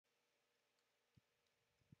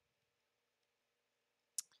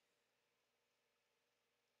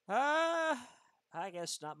Uh, I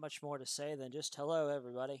guess not much more to say than just hello,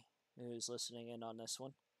 everybody who's listening in on this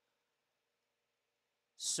one.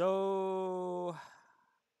 So,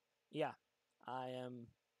 yeah, I am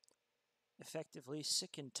effectively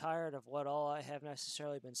sick and tired of what all I have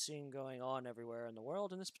necessarily been seeing going on everywhere in the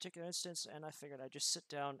world in this particular instance, and I figured I'd just sit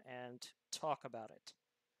down and talk about it.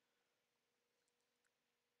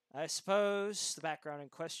 I suppose the background in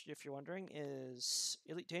question, if you're wondering, is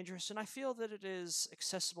Elite Dangerous, and I feel that it is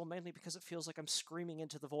accessible mainly because it feels like I'm screaming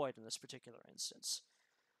into the void in this particular instance.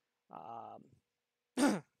 Um,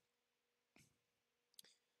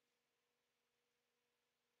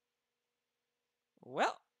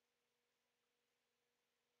 well,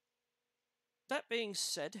 that being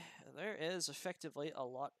said, there is effectively a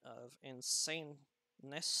lot of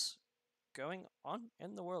insaneness going on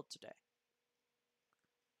in the world today.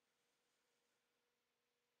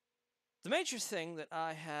 The major thing that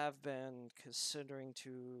I have been considering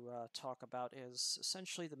to talk about is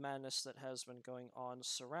essentially the madness that has been going on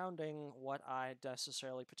surrounding what I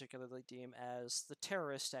necessarily particularly deem as the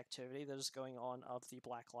terrorist activity that is going on of the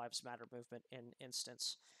Black Lives Matter movement in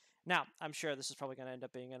instance. Now, I'm sure this is probably going to end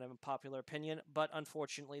up being an unpopular opinion, but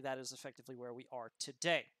unfortunately, that is effectively where we are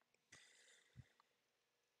today.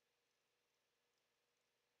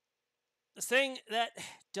 The thing that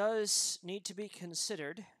does need to be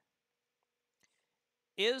considered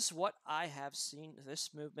is what I have seen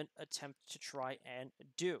this movement attempt to try and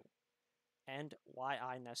do, and why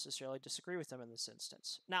I necessarily disagree with them in this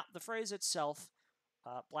instance. Now, the phrase itself,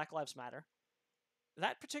 Black Lives Matter,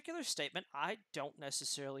 that particular statement I don't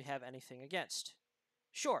necessarily have anything against.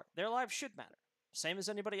 Sure, their lives should matter, same as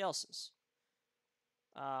anybody else's.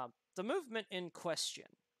 The movement in question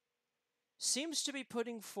seems to be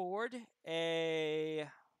putting forward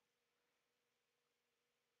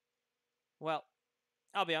well,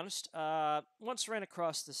 I'll be honest. Once ran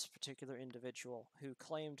across this particular individual who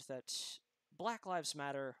claimed that Black Lives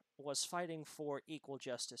Matter was fighting for equal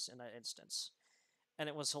justice in that instance. And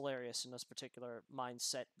it was hilarious in this particular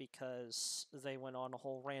mindset because they went on a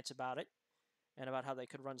whole rant about it and about how they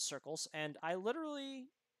could run circles. And I literally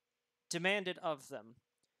demanded of them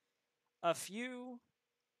a few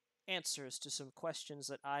answers to some questions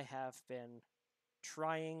that I have been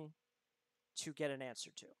trying to get an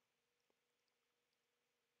answer to.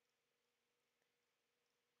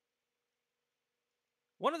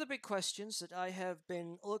 One of the big questions that I have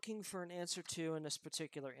been looking for an answer to in this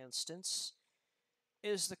particular instance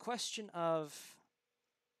is the question of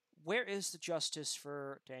where is the justice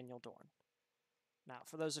for Daniel Dorn? Now,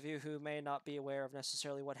 for those of you who may not be aware of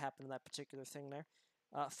necessarily what happened in that particular thing there,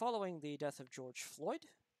 following the death of George Floyd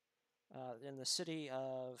in the city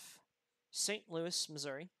of St. Louis,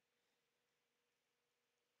 Missouri,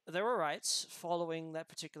 there were riots following that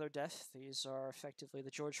particular death. These are effectively the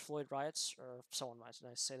George Floyd riots, or someone might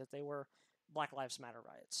say that they were Black Lives Matter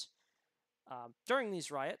riots. During these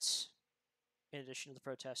riots, in addition to the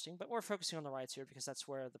protesting, but we're focusing on the riots here because that's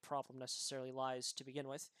where the problem necessarily lies to begin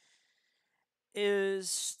with,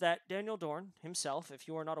 is that Daniel Dorn himself, if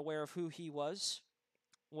you are not aware of who he was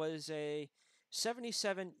a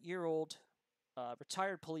 77-year-old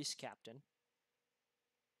retired police captain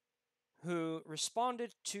who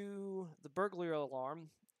responded to the burglary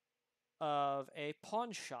alarm of a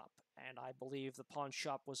pawn shop, and I believe the pawn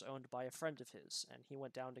shop was owned by a friend of his, and he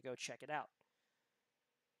went down to go check it out.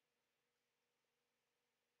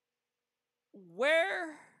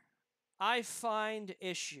 Where I find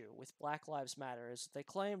issue with Black Lives Matter is they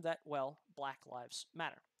claim that, well, Black Lives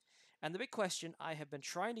Matter. And the big question I have been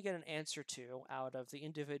trying to get an answer to out of the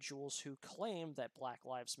individuals who claim that Black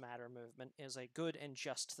Lives Matter movement is a good and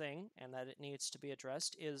just thing and that it needs to be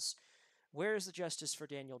addressed is where is the justice for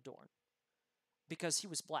Daniel Dorn? Because he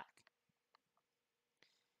was black.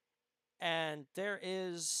 And there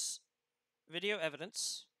is video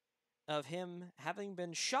evidence of him having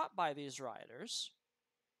been shot by these rioters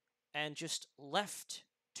and just left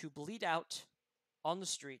to bleed out on the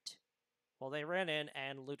street while they ran in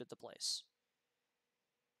and looted the place.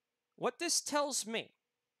 What this tells me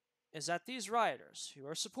is that these rioters, who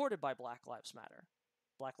are supported by Black Lives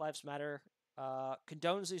Matter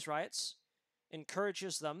condones these riots,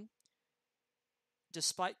 encourages them,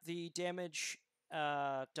 despite the damage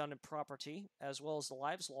done in property, as well as the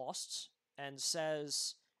lives lost, and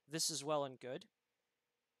says this is well and good.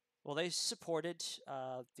 Well, they supported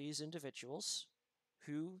these individuals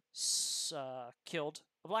who killed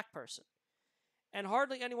a black person. And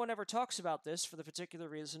hardly anyone ever talks about this for the particular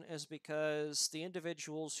reason is because the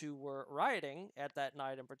individuals who were rioting at that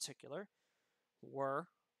night in particular were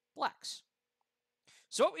blacks.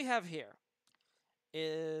 So what we have here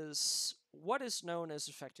is what is known as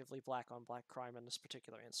effectively black on black crime in this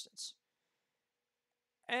particular instance.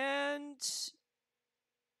 And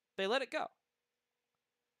they let it go.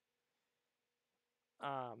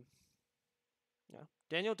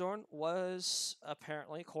 Daniel Dorn was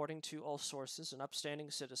apparently, according to all sources, an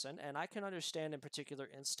upstanding citizen, and I can understand in particular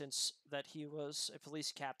instance that he was a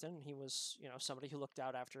police captain. He was, somebody who looked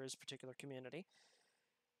out after his particular community.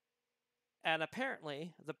 And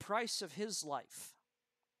apparently, the price of his life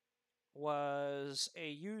was a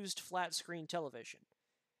used flat screen television.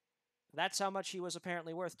 That's how much he was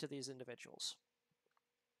apparently worth to these individuals.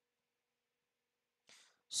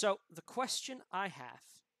 So, the question I have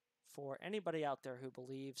for anybody out there who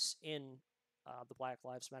believes in the Black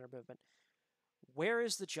Lives Matter movement, where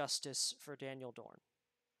is the justice for Daniel Dorn?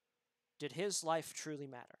 Did his life truly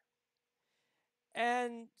matter?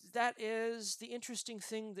 And that is the interesting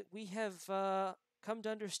thing that we have come to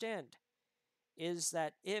understand, is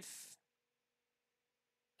that if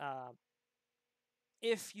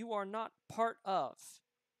you are not part of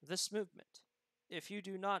this movement, if you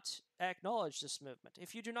do not acknowledge this movement,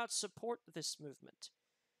 if you do not support this movement,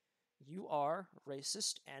 you are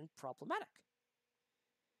racist and problematic.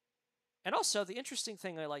 And also, the interesting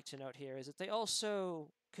thing I like to note here is that they also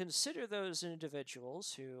consider those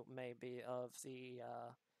individuals who may be of the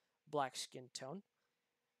black skin tone,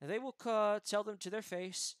 and they will tell them to their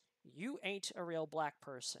face, you ain't a real black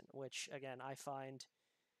person, which, again, I find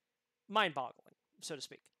mind-boggling, so to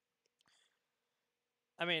speak.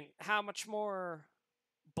 I mean, how much more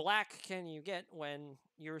black can you get when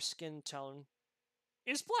your skin tone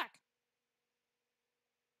is black?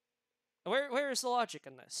 Where is the logic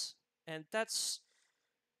in this? And that's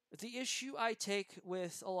the issue I take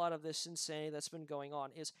with a lot of this insanity that's been going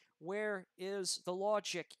on, is where is the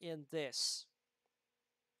logic in this?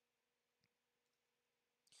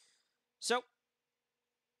 So,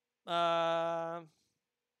 I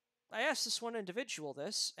asked this one individual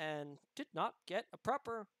this and did not get a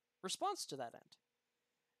proper response to that end.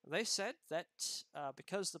 They said that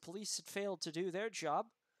because the police had failed to do their job,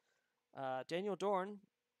 Daniel Dorn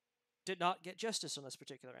did not get justice on this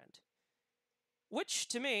particular end. Which,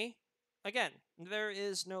 to me, again, there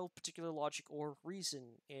is no particular logic or reason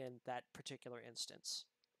in that particular instance.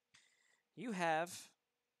 You have...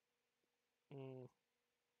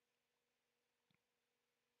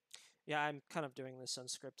 Yeah, I'm kind of doing this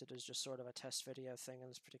unscripted as just sort of a test video thing in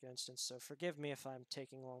this particular instance, so forgive me if I'm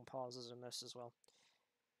taking long pauses in this as well.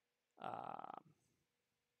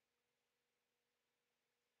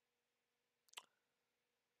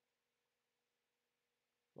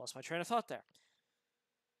 Lost my train of thought there.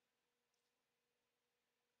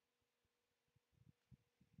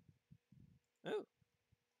 Ooh,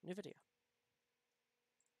 new video.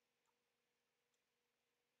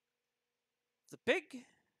 The big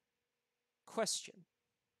question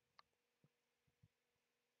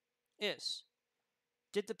is,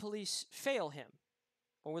 did the police fail him?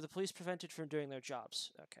 Or were the police prevented from doing their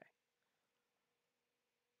jobs? Okay.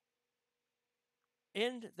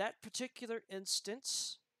 In that particular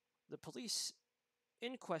instance, the police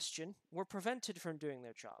in question were prevented from doing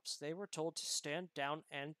their jobs. They were told to stand down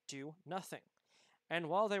and do nothing. And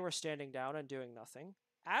while they were standing down and doing nothing,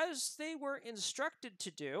 as they were instructed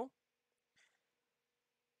to do,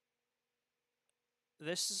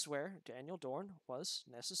 this is where Daniel Dorn was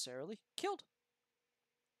necessarily killed.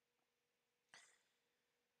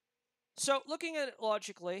 So, looking at it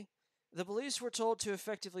logically, the police were told to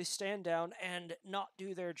effectively stand down and not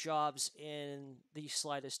do their jobs in the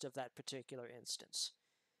slightest of that particular instance.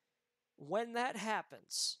 When that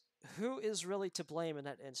happens, who is really to blame in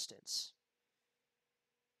that instance?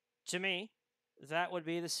 To me, that would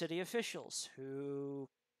be the city officials who,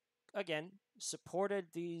 again, supported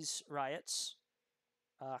these riots,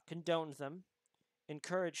 condoned them,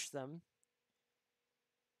 encouraged them,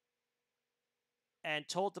 and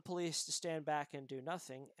told the police to stand back and do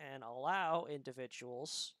nothing and allow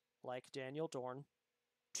individuals like Daniel Dorn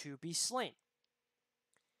to be slain.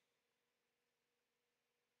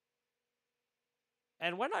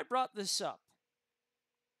 And when I brought this up,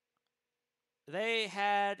 they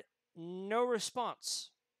had no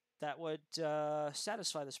response that would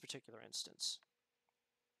satisfy this particular instance.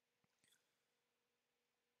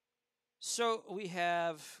 So we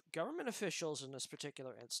have government officials in this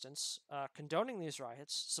particular instance condoning these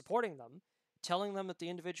riots, supporting them, telling them that the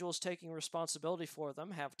individuals taking responsibility for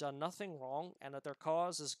them have done nothing wrong and that their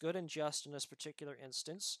cause is good and just in this particular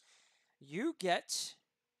instance. You get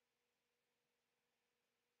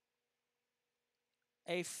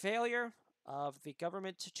a failure of the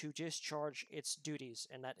government to discharge its duties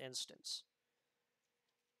in that instance.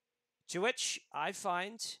 To which I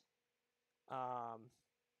find Um,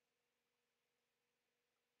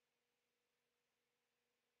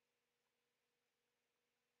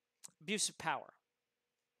 abuse of power.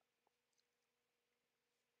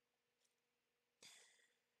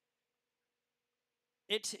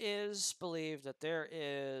 It is believed that there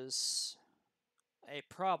is a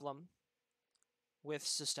problem with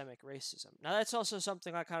systemic racism. Now, that's also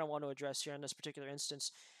something I kind of want to address here in this particular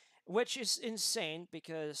instance, which is insane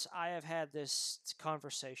because I have had this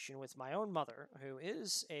conversation with my own mother, who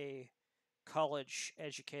is a college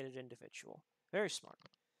educated individual, very smart.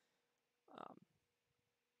 Um,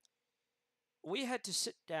 we had to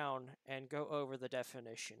sit down and go over the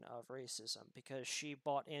definition of racism because she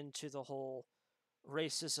bought into the whole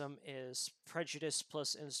racism is prejudice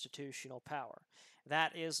plus institutional power.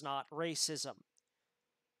 That is not racism.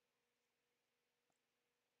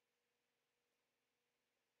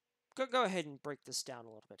 Go ahead and break this down a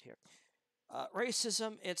little bit here.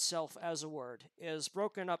 Racism itself, as a word, is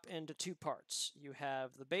broken up into two parts. You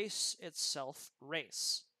have the base itself,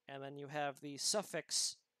 race, and then you have the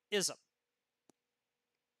suffix ism.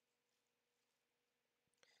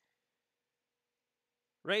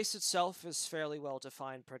 Race itself is fairly well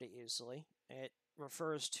defined pretty easily. It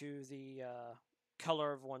refers to the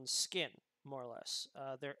color of one's skin, more or less,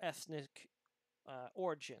 their ethnic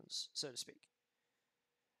origins, so to speak.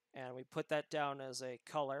 And we put that down as a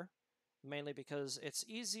color, mainly because it's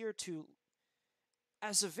easier to,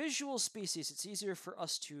 as a visual species, it's easier for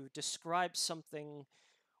us to describe something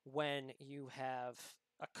when you have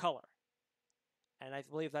a color. And I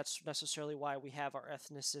believe that's necessarily why we have our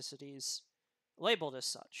ethnicities labeled as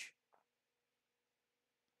such.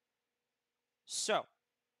 So,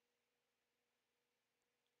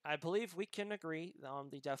 I believe we can agree on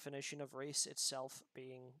the definition of race itself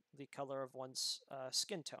being the color of one's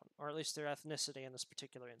skin tone, or at least their ethnicity in this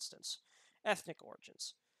particular instance. Ethnic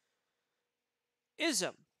origins.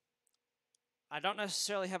 Ism. I don't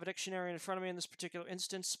necessarily have a dictionary in front of me in this particular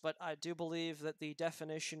instance, but I do believe that the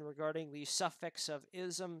definition regarding the suffix of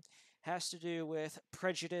ism has to do with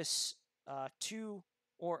prejudice to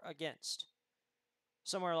or against.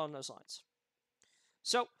 Somewhere along those lines.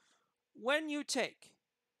 So, when you take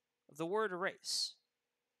the word race,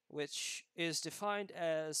 which is defined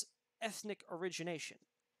as ethnic origination,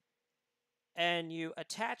 and you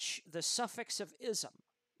attach the suffix of ism,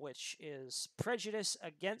 which is prejudice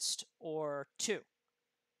against or to,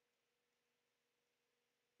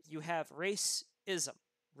 you have racism.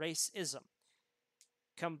 Racism.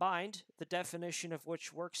 Combined, the definition of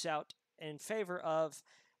which works out in favor of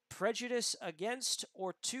prejudice against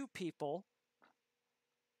or to people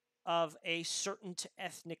of a certain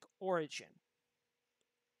ethnic origin.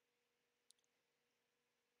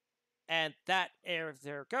 And that,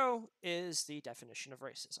 there go, is the definition of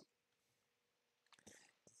racism.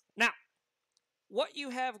 Now, what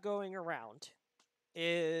you have going around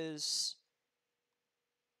is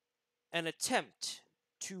an attempt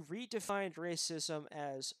to redefine racism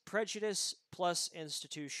as prejudice plus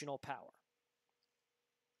institutional power.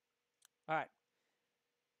 All right.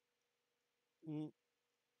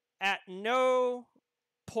 At no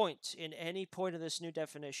point in any point of this new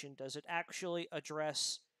definition does it actually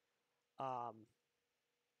address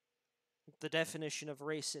the definition of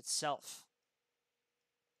race itself.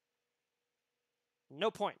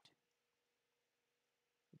 No point.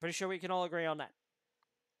 I'm pretty sure we can all agree on that.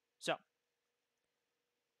 So,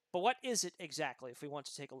 but what is it exactly if we want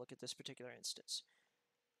to take a look at this particular instance?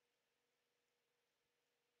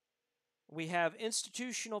 We have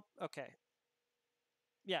institutional, okay.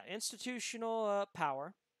 Yeah, institutional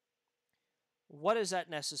power. What does that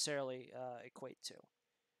necessarily equate to?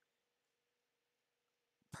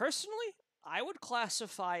 Personally, I would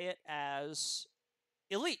classify it as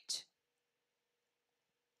elite.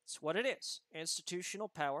 It's what it is. Institutional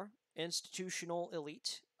power, institutional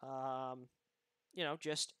elite.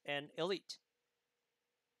 Just an elite.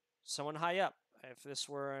 Someone high up. If this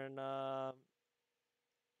were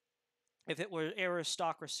if it were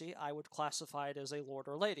aristocracy, I would classify it as a lord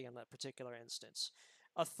or lady in that particular instance.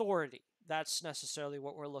 Authority. That's necessarily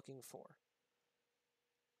what we're looking for.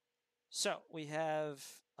 So we have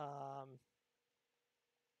a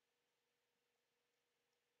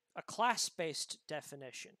class-based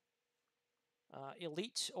definition.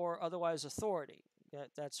 Elite or otherwise authority.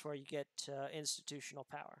 That's where you get institutional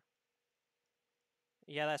power.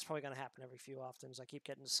 Yeah, that's probably going to happen every few often as I keep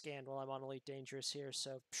getting scanned while I'm on Elite Dangerous here,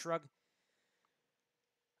 so shrug.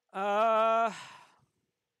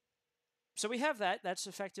 So we have that. That's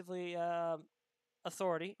effectively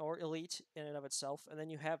authority or elite in and of itself. And then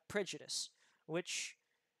you have prejudice, which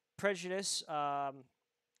prejudice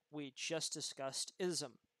we just discussed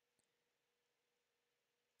ism.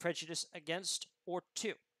 prejudice against or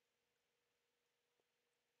to.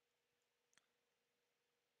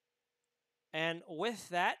 And with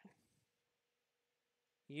that,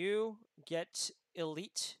 you get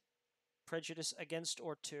elite, prejudice against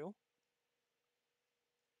or to.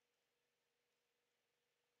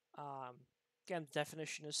 Again, the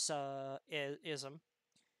definition is ism.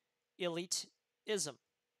 Elite-ism.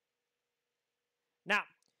 Now,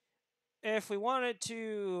 if we wanted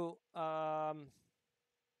to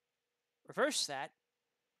reverse that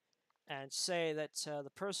and say that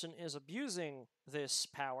the person is abusing this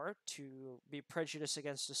power to be prejudiced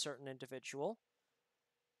against a certain individual,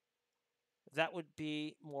 that would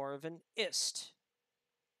be more of an ist,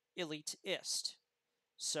 elitist.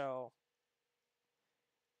 So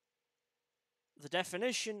the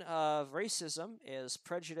definition of racism is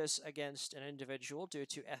prejudice against an individual due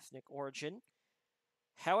to ethnic origin.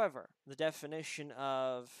 However, the definition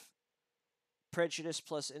of prejudice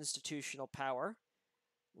plus institutional power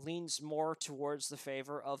leans more towards the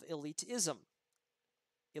favor of elitism.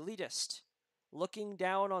 Elitist. Looking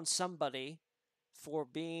down on somebody for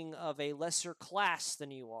being of a lesser class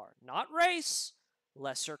than you are. Not race,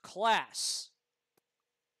 lesser class.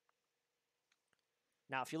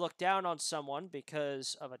 Now, if you look down on someone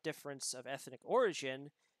because of a difference of ethnic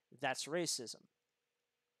origin, that's racism.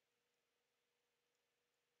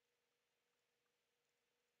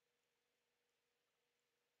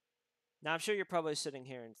 Now, I'm sure you're probably sitting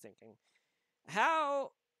here and thinking,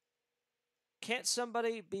 how can't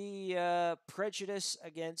somebody be prejudiced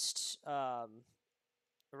against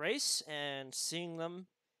race and seeing them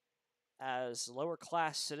as lower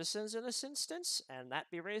class citizens in this instance, and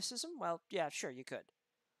that be racism? Well, yeah, sure, you could.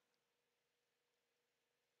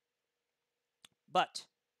 But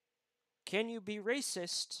can you be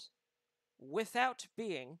racist without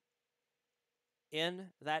being in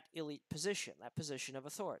that elite position, that position of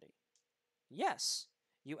authority? Yes,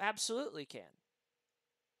 you absolutely can.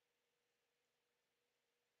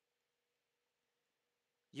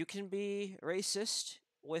 You can be racist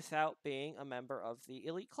without being a member of the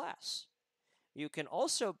elite class. You can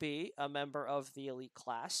also be a member of the elite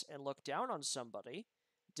class and look down on somebody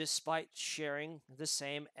despite sharing the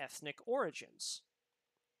same ethnic origins.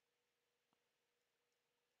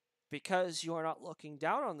 Because you are not looking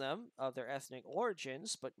down on them of their ethnic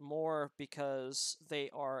origins, but more because they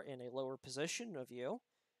are in a lower position of you,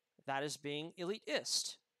 that is being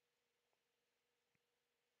elitist.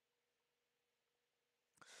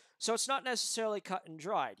 So it's not necessarily cut and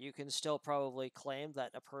dried. You can still probably claim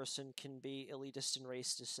that a person can be elitist and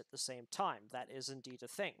racist at the same time. That is indeed a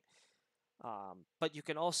thing. But you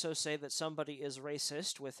can also say that somebody is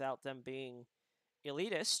racist without them being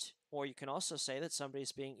elitist, or you can also say that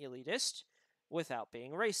somebody's being elitist without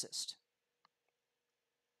being racist.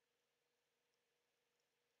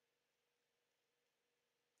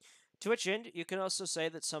 To which end, you can also say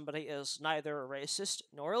that somebody is neither a racist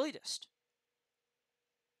nor elitist.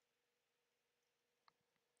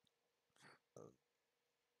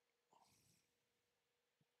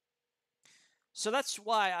 So that's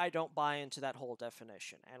why I don't buy into that whole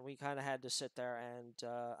definition. And we kind of had to sit there and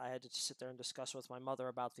I had to sit there and discuss with my mother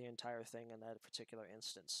about the entire thing in that particular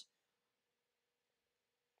instance.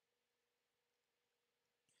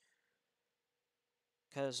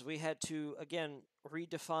 Because we had to, again,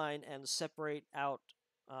 redefine and separate out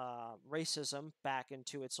racism back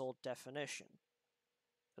into its old definition.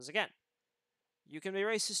 Because again, you can be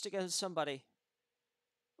racist against somebody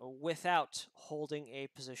without holding a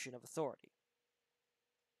position of authority.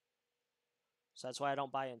 So that's why I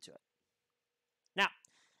don't buy into it. Now,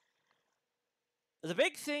 the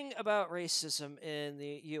big thing about racism in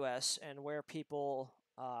the US and where people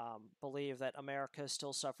believe that America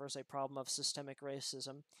still suffers a problem of systemic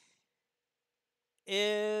racism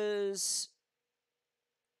is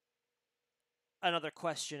another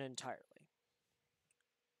question entirely.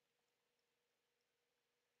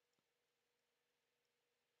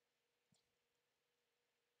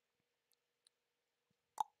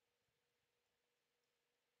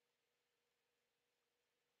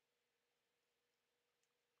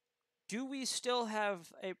 Do we still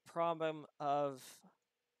have a problem of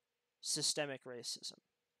systemic racism?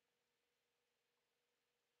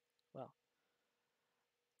 Well,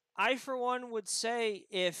 I, for one, would say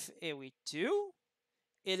if we do,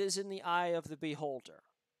 it is in the eye of the beholder.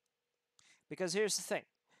 Because here's the thing.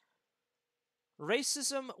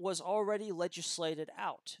 Racism was already legislated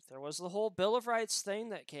out. There was the whole Bill of Rights thing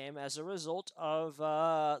that came as a result of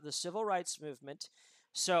the Civil Rights Movement.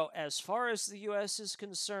 So, as far as the U.S. is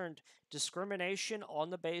concerned, discrimination on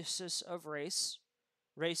the basis of race,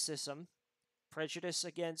 racism, prejudice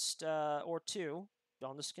against or to,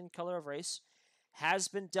 on the skin color of race has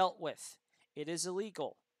been dealt with. It is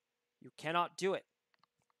illegal. You cannot do it.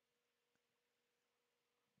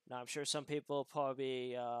 Now, I'm sure some people will probably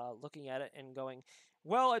be looking at it and going,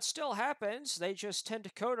 well, it still happens. They just tend to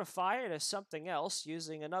codify it as something else,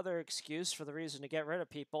 using another excuse for the reason to get rid of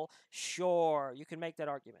people. Sure, you can make that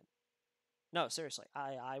argument. No, seriously,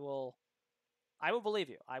 I will believe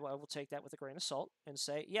you. I will take that with a grain of salt and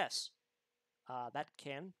say, yes, that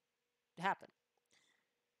can happen.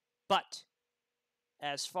 But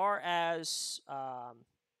as far as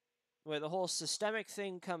where the whole systemic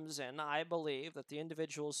thing comes in, I believe that the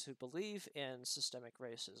individuals who believe in systemic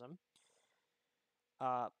racism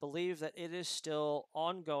believe that it is still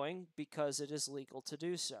ongoing because it is legal to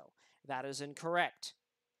do so. That is incorrect.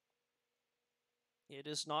 It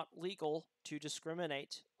is not legal to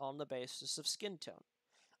discriminate on the basis of skin tone.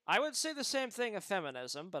 I would say the same thing of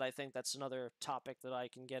feminism, but I think that's another topic that I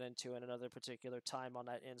can get into in another particular time on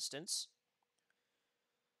that instance.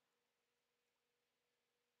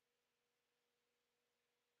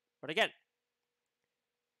 But again,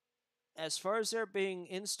 as far as there being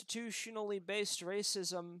institutionally based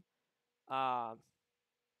racism, I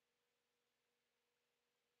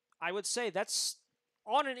would say that's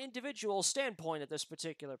on an individual standpoint at this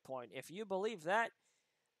particular point. If you believe that,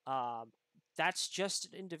 that's just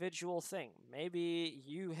an individual thing. Maybe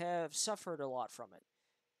you have suffered a lot from it,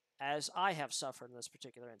 as I have suffered in this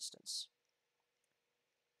particular instance.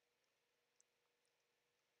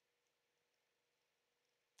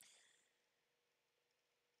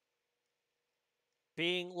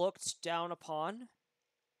 Being looked down upon.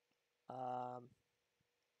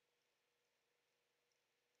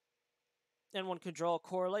 And one could draw a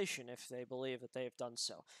correlation if they believe that they've done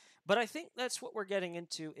so. But I think that's what we're getting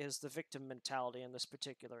into is the victim mentality in this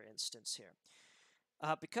particular instance here.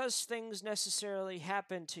 Because things necessarily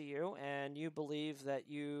happen to you and you believe that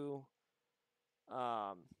you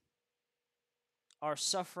are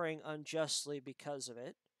suffering unjustly because of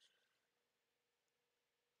it,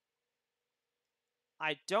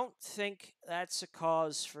 I don't think that's a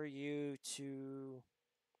cause for you to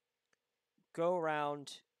go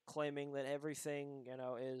around claiming that everything,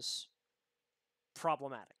 is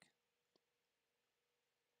problematic.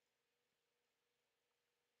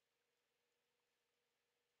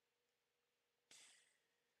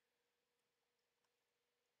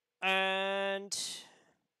 And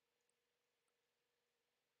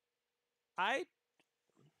I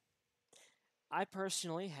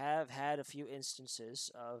personally have had a few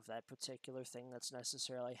instances of that particular thing that's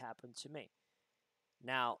necessarily happened to me.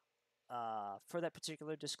 Now, for that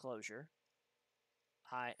particular disclosure,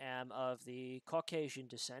 I am of the Caucasian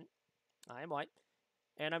descent. I am white.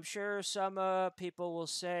 And I'm sure some people will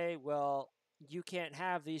say, well, you can't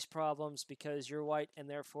have these problems because you're white and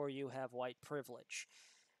therefore you have white privilege.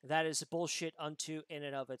 That is bullshit unto in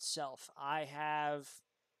and of itself. I have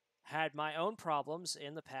had my own problems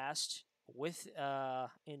in the past with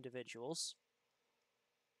individuals.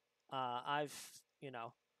 I've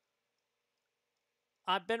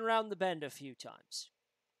been around the bend a few times.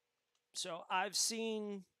 So I've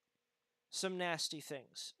seen some nasty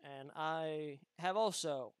things, and I have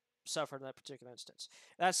also suffered in that particular instance.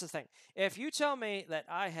 That's the thing. If you tell me that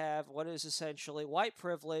I have what is essentially white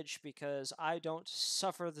privilege because I don't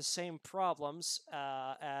suffer the same problems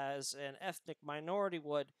as an ethnic minority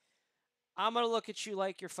would, I'm going to look at you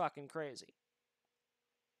like you're fucking crazy.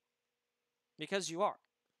 Because you are.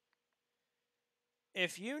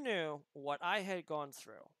 If you knew what I had gone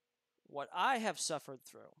through, what I have suffered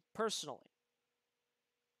through personally,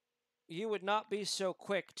 you would not be so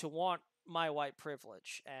quick to want my white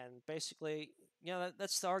privilege. And basically,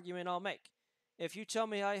 that's the argument I'll make. If you tell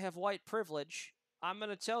me I have white privilege, I'm going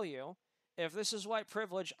to tell you, if this is white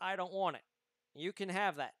privilege, I don't want it. You can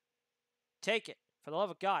have that. Take it. For the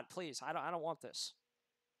love of God, please. I don't want this.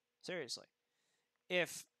 Seriously.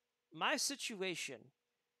 If my situation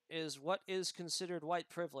is what is considered white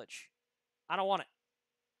privilege, I don't want it.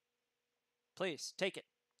 Please, take it.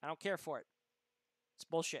 I don't care for it. It's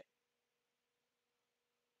bullshit.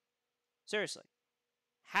 Seriously.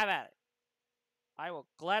 Have at it. I will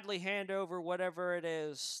gladly hand over whatever it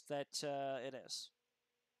is that it is.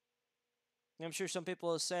 I'm sure some people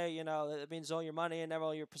will say, that it means all your money and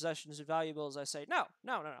all your possessions and valuables. I say, no.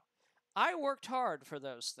 I worked hard for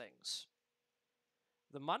those things.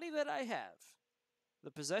 The money that I have,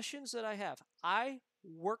 the possessions that I have, I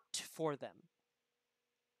worked for them.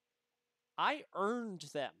 I earned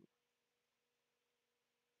them.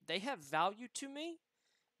 They have value to me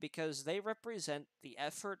because they represent the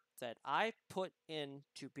effort that I put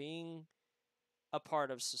into being a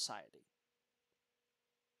part of society.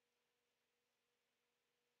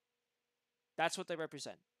 That's what they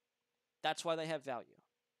represent. That's why they have value,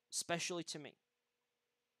 especially to me.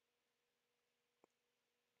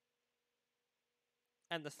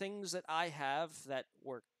 And the things that I have that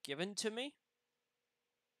were given to me,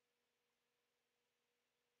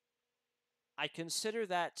 I consider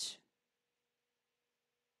that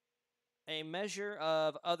a measure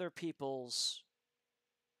of other people's.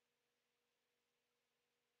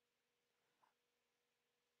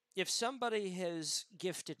 If somebody has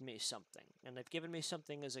gifted me something and they've given me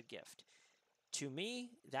something as a gift, to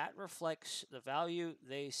me that reflects the value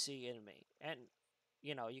they see in me. And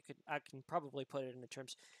I can probably put it into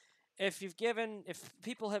terms. If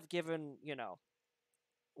people have given,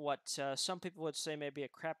 what some people would say maybe a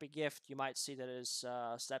crappy gift, you might see that as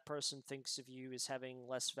that person thinks of you as having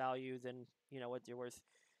less value than what you're worth.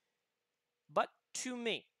 But to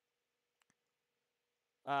me,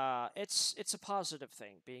 it's a positive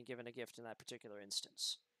thing being given a gift in that particular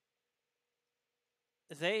instance.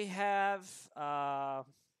 They have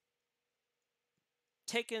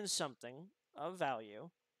taken something of value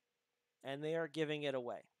and they are giving it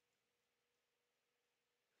away.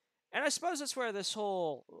 And I suppose that's where this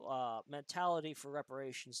whole mentality for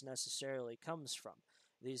reparations necessarily comes from.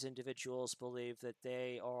 These individuals believe that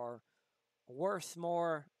they are worth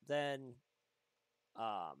more than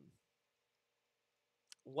um,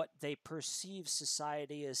 what they perceive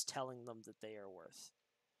society as telling them that they are worth.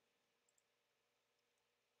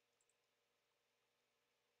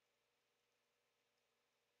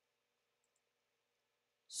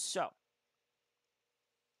 So,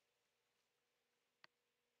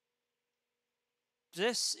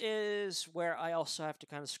 this is where I also have to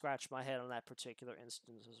kind of scratch my head on that particular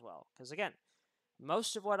instance as well. Because again,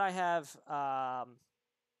 most of what I have,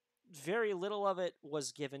 very little of it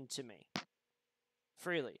was given to me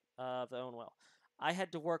freely of their own will. I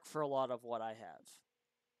had to work for a lot of what I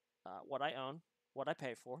have. What I own, what I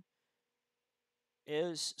pay for,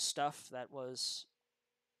 is stuff that was,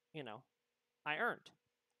 I earned.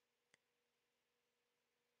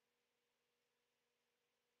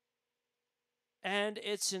 And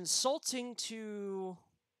it's insulting to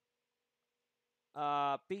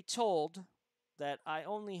be told that I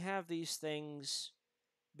only have these things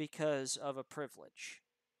because of a privilege.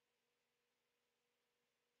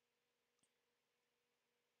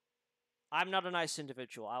 I'm not a nice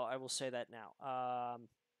individual. I will say that now.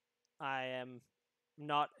 I am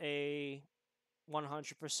not a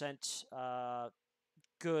 100%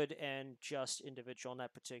 good and just individual in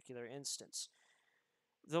that particular instance.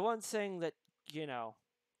 The one thing that,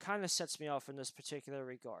 kind of sets me off in this particular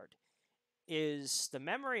regard is the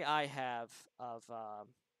memory I have of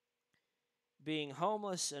being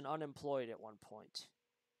homeless and unemployed at one point.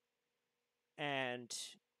 And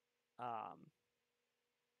um,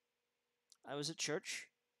 I was at church.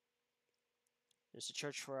 There's a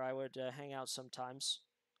church where I would hang out sometimes,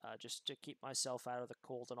 just to keep myself out of the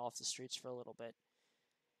cold and off the streets for a little bit.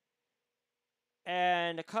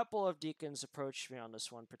 And a couple of deacons approached me on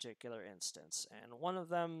this one particular instance, and one of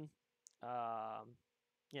them, I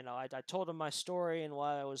told them my story and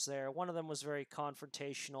why I was there. One of them was very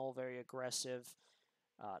confrontational, very aggressive,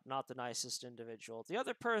 not the nicest individual. The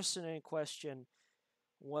other person in question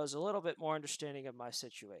was a little bit more understanding of my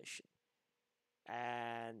situation,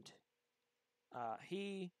 and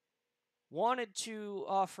he wanted to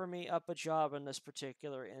offer me up a job in this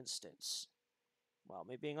particular instance. Well,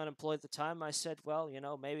 me being unemployed at the time, I said, well,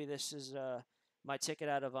 maybe this is my ticket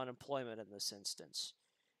out of unemployment in this instance.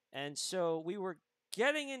 And so we were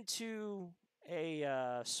getting into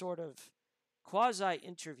a sort of quasi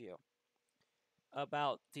interview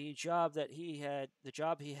about the job he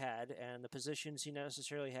had, and the positions he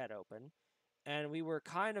necessarily had open. And we were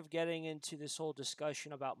kind of getting into this whole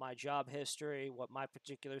discussion about my job history, what my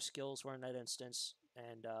particular skills were in that instance,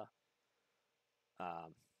 and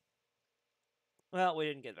um, well, we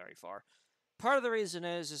didn't get very far. Part of the reason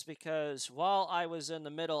is because while I was in the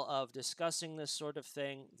middle of discussing this sort of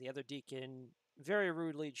thing, the other deacon very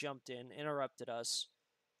rudely jumped in, interrupted us,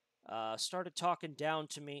 started talking down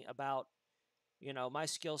to me about, my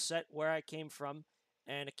skill set, where I came from,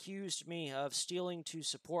 and accused me of stealing to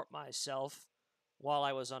support myself while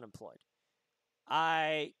I was unemployed.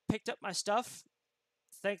 I picked up my stuff,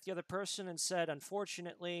 thanked the other person, and said,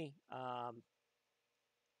 unfortunately,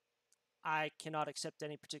 I cannot accept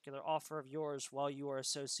any particular offer of yours while you are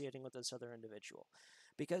associating with this other individual.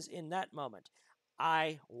 Because in that moment,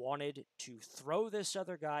 I wanted to throw this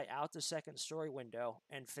other guy out the second story window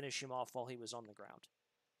and finish him off while he was on the ground.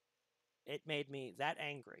 It made me that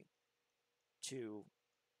angry to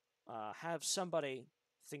have somebody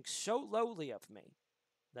think so lowly of me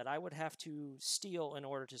that I would have to steal in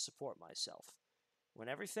order to support myself. When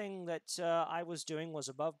everything that I was doing was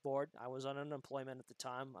above board, I was on unemployment at the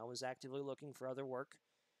time. I was actively looking for other work.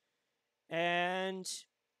 And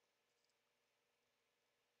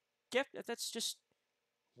yeah, that's just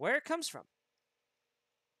where it comes from.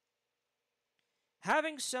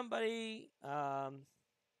 Having somebody come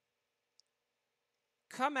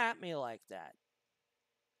at me like that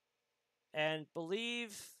and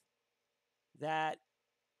believe that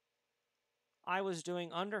I was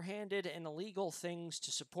doing underhanded and illegal things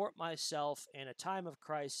to support myself in a time of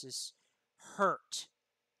crisis hurt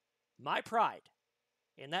my pride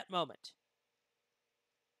in that moment.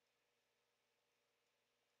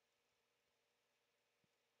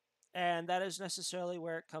 And that is necessarily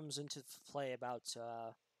where it comes into play about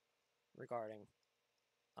regarding,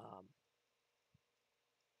 um,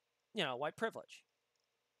 white privilege.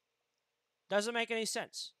 Doesn't make any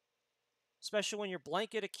sense, especially when you're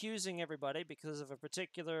blanket accusing everybody because of a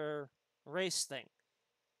particular race thing.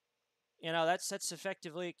 That's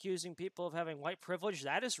effectively accusing people of having white privilege.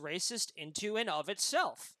 That is racist into and of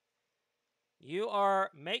itself. You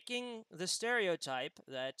are making the stereotype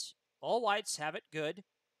that all whites have it good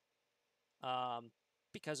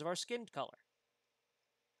because of our skin color.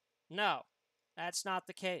 No, that's not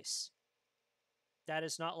the case. That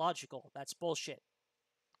is not logical. That's bullshit.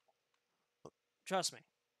 Trust me,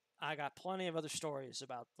 I got plenty of other stories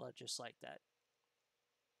about just like that.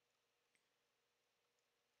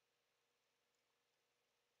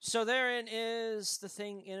 So therein is the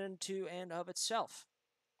thing into and of itself.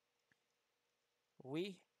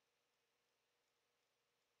 We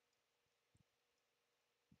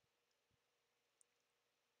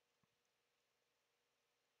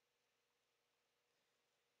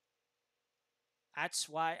That's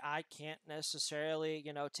why I can't necessarily,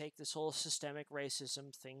 take this whole systemic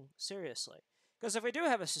racism thing seriously. Because if we do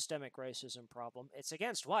have a systemic racism problem, it's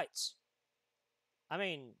against whites. I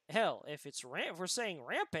mean, hell, if we're saying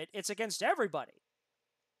rampant, it's against everybody.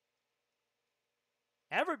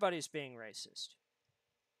 Everybody's being racist,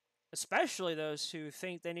 especially those who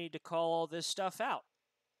think they need to call all this stuff out.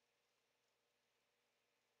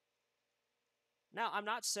 Now, I'm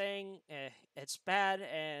not saying it's bad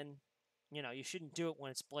and, you shouldn't do it when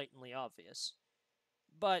it's blatantly obvious.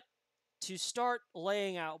 But to start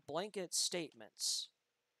laying out blanket statements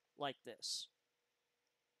like this,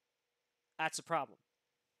 that's a problem.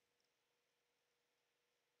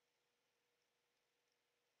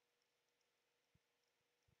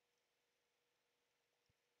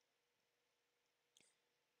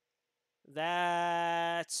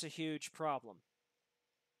 That's a huge problem.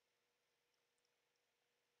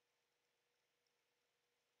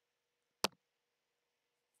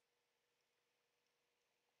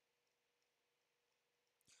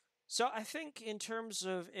 So I think in terms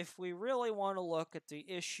of if we really want to look at the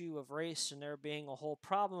issue of race and there being a whole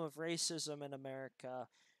problem of racism in America,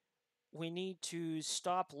 we need to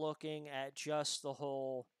stop looking at just the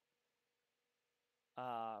whole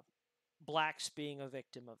uh, blacks being a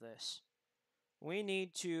victim of this. We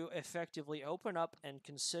need to effectively open up and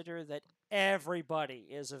consider that everybody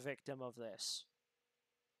is a victim of this.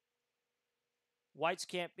 Whites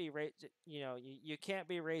can't be you can't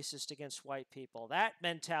be racist against white people. That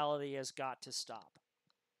mentality has got to stop.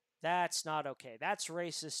 That's not okay. That's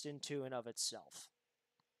racist into and of itself.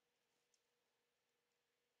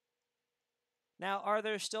 Now, are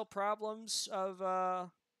there still problems of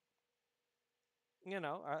are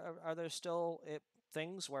there still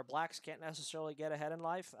things where blacks can't necessarily get ahead in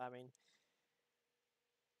life? I mean,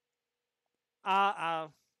 uh, uh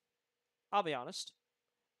I'll be honest.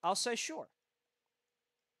 I'll say sure.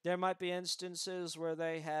 There might be instances where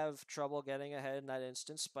they have trouble getting ahead in that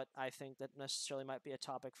instance, but I think that necessarily might be a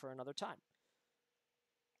topic for another time.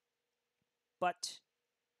 But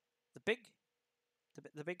the big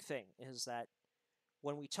the big thing is that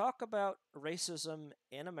when we talk about racism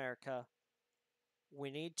in America, we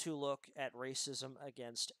need to look at racism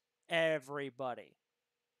against everybody,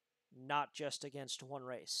 not just against one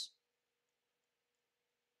race.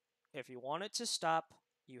 If you want it to stop,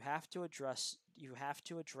 you have to address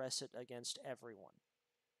it against everyone.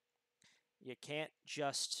 You can't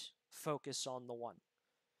just focus on the one,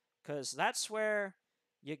 because that's where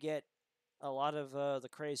you get a lot of the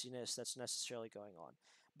craziness that's necessarily going on.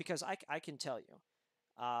 Because I can tell you,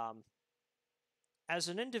 as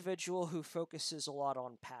an individual who focuses a lot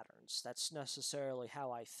on patterns, that's necessarily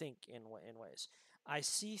how I think in ways. I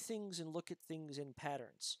see things and look at things in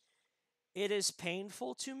patterns. It is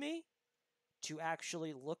painful to me to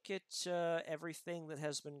actually look at everything that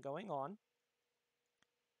has been going on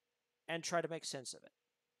and try to make sense of it.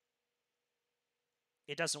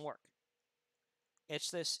 it doesn't work.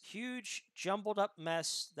 It's this huge, jumbled up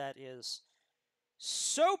mess that is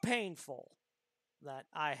so painful that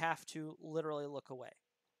I have to literally look away.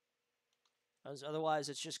 Because otherwise,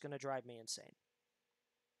 it's just going to drive me insane.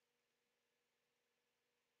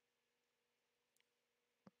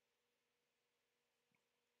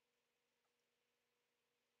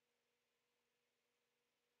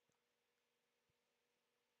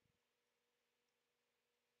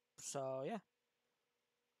 So, yeah.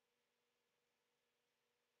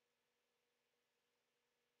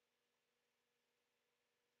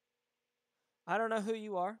 I don't know who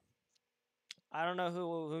you are. I don't know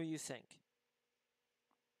who you think.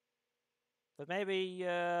 But maybe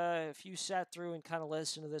if you sat through and kind of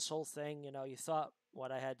listened to this whole thing, you thought what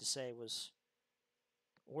I had to say was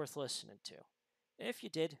worth listening to. If you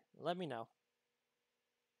did, let me know.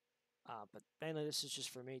 But mainly, this is just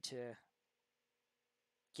for me to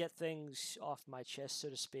get things off my chest, so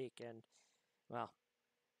to speak, and, well,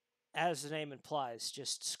 as the name implies,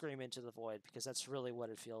 just scream into the void, because that's really what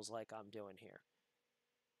it feels like I'm doing here.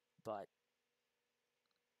 But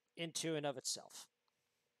into and of itself.